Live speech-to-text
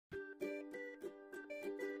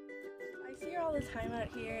see her all the time out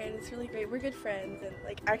here, and it's really great. We're good friends, and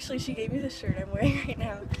like actually she gave me the shirt I'm wearing right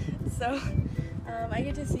now. So I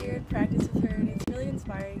get to see her and practice with her, and it's really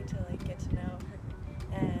inspiring to like get to know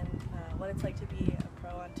her and what it's like to be a pro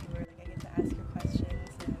on tour. Like I get to ask her questions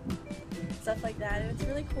and stuff like that, and it's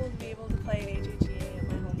really cool to be able to play an AJGA at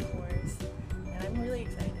my home course, and I'm really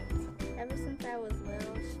excited. Ever since I was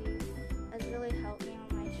little, she has really helped me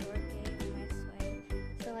on my short game and my swing.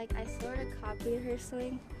 So like I sort of copied her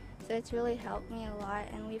swing, so it's really helped me a lot,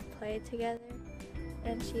 and we've played together.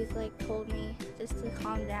 And she's like told me just to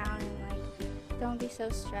calm down and like don't be so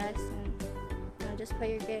stressed, and just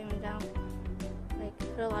play your game and don't like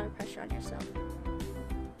put a lot of pressure on yourself.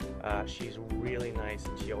 She's really nice,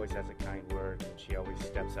 and she always has a kind word, and she always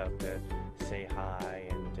steps up to say hi,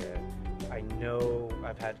 and I know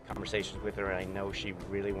I've had conversations with her, and I know she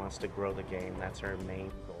really wants to grow the game. That's her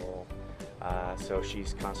main goal. So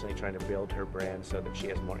she's constantly trying to build her brand so that she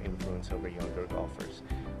has more influence over younger golfers,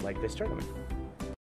 like this tournament.